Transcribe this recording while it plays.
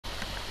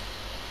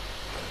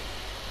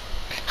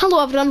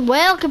Hello everyone,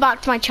 welcome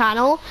back to my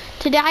channel.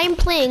 Today I am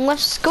playing with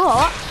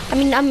Scott. I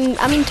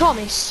mean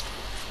Thomas.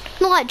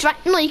 No,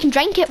 no, you can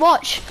drink it.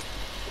 Watch.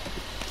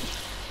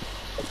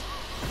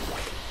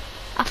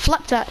 I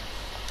flipped it.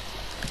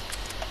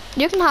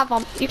 You can have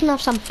You can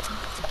have some.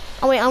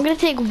 Oh wait, I'm gonna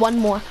take one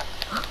more.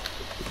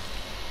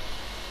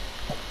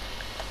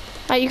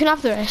 Alright, you can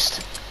have the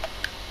rest.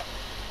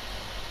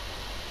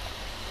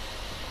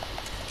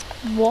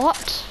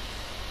 What?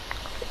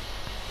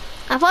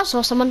 I thought I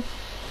saw someone.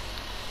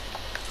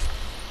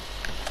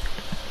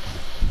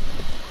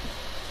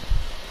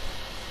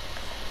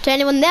 Is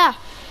anyone there?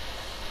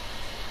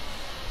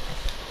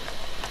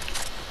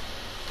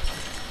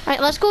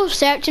 Right, let's go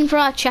searching for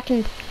a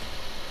chicken.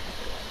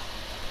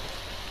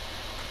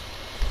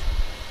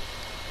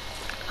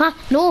 Huh?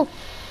 No.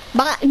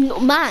 No,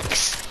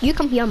 Max. You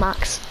come here,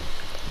 Max.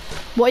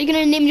 What are you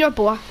gonna name your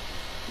boar?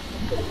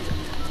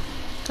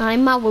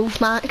 I'm a wolf,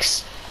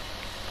 Max.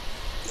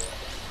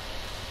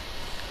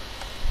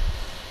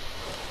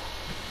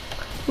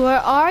 Where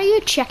are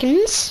you,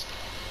 chickens?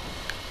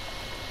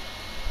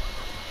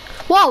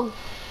 Whoa!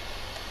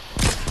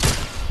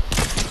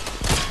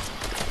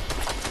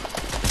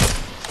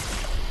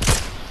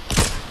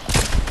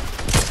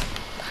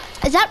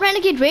 Is that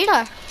Renegade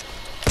Raider?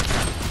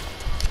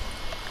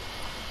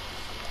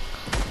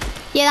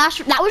 Yeah,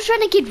 that was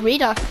Renegade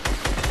Raider.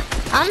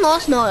 I know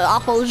it's not. I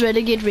thought it was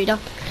Renegade Raider.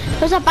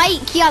 There's a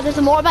bike. Yeah, there's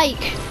a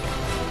motorbike.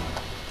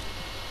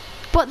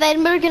 But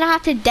then we're gonna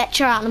have to ditch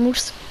our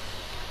animals.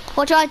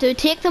 What do I do?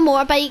 Take the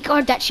motorbike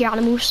or ditch your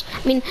animals?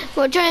 I mean,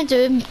 what do I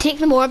do? Take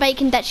the motorbike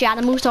and ditch your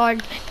animals, or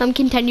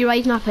continue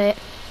riding a pet?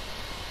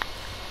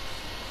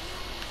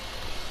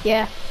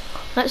 Yeah,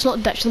 let's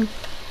not ditch them.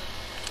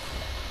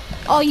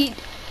 Oh, he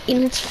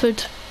needs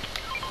food.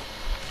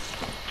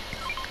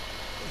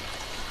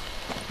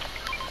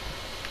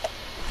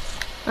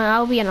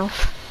 That'll be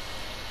enough.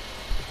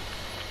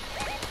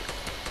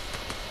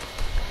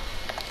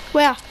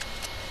 Where?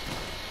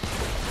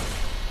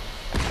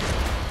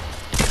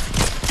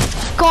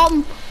 Got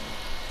him.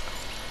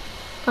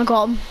 I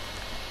got him.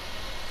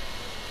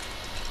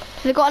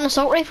 Have they got an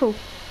assault rifle?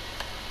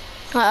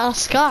 A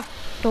scar?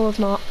 No, they've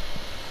not.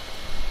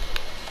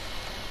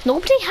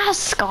 Nobody has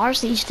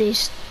scars these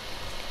days.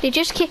 They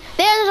just keep.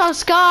 There's a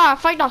scar. I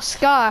found a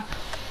scar.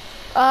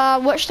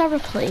 What should I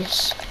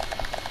replace?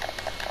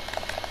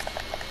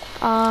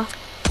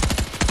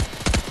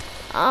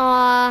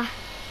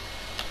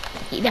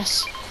 Eat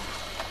this.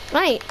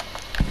 Right.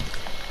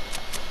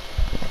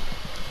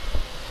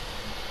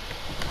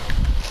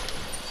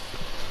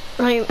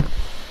 Right.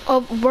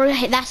 Oh,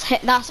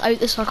 that's out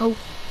the circle.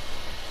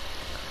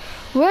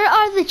 Where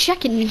are the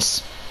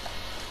chickens?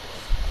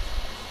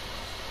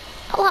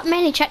 Not that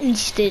many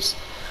chickens these days.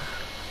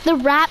 The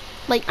rat,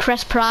 like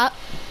Chris Pratt.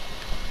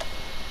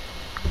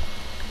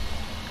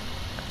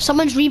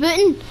 Someone's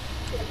rebooting.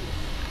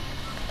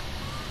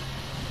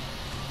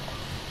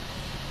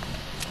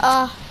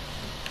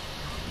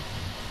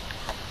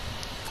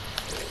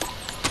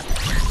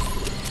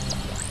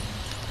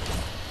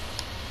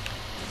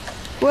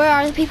 Where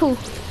are the people?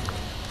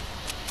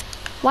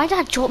 Why did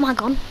I drop my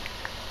gun?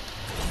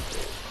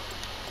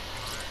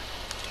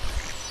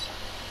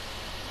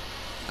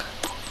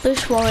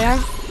 Bush warrior.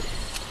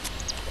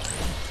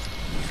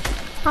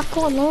 I've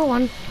got another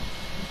one.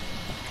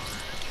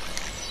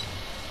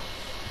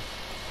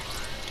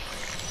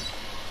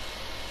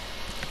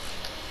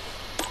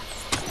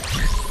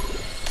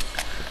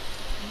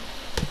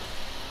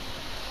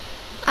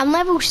 I'm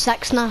level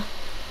 6 now.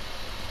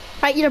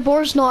 Right, your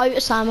boar's not out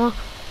of ammo.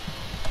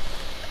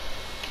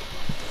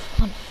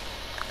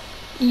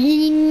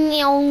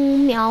 Meow,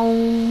 meow,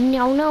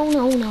 meow, no,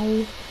 no,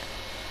 no.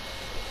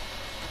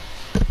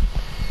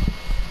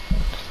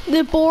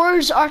 The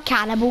boars are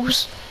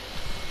cannibals.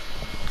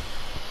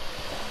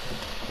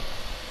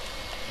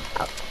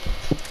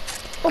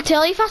 I'll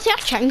tell you if I see a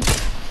chicken.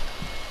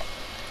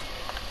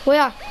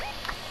 Where?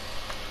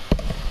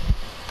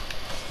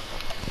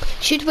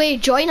 Should we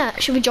join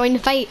it? Should we join the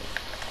fight?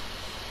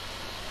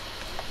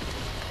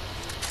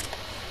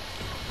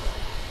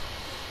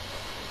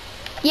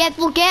 Yeah,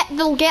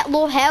 they'll get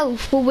low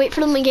health. We'll wait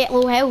for them to get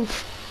low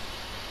health.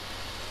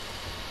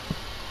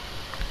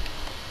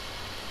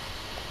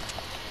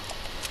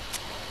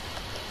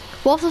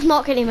 What if they've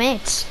not got any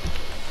meds?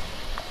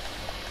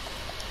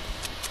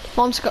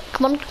 Come on, Scott,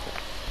 come on.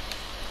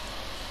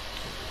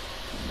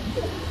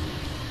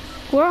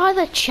 Where are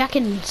the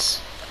chickens?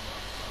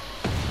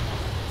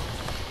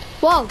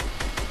 Whoa!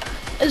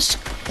 It's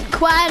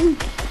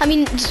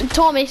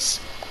Thomas.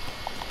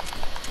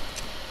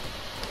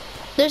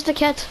 There's the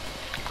kid.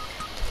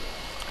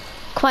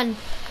 Quinn.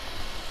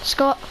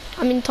 Scott.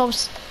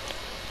 Thomas.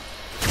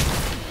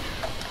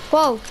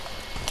 Whoa.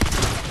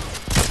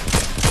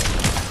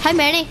 How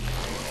many?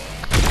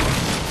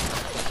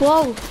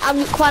 Whoa.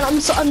 I'm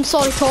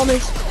sorry,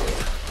 Thomas.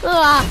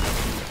 Ah.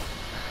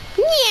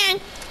 Yeah.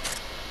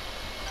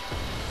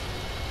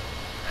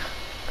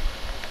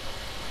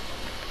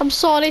 I'm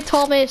sorry,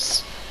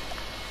 Thomas.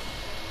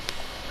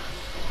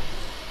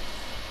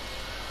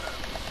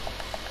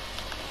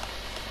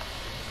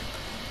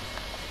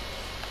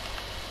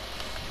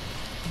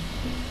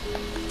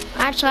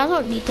 Actually, I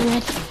don't need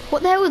them.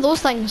 What the hell are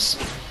those things?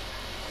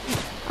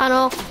 I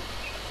know.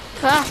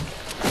 Ah.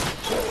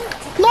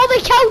 No, they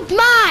killed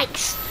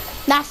Max!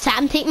 That's it,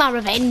 I'm taking my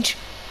revenge.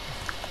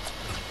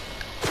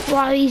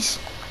 What are these?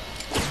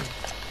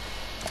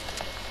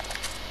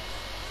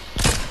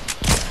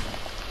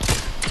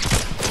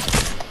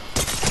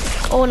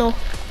 Oh no.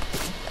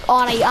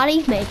 Alright, I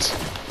need meds.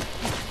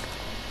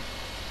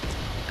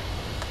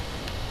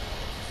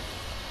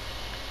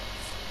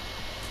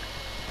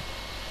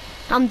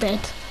 I'm dead.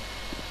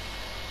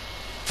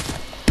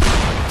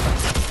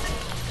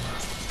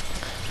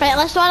 Right,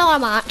 let's do another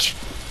match.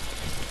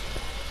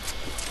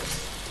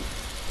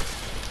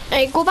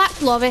 Right, go back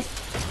to lobby.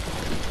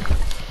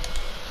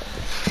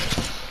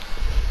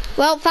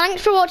 Well,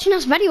 thanks for watching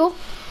this video.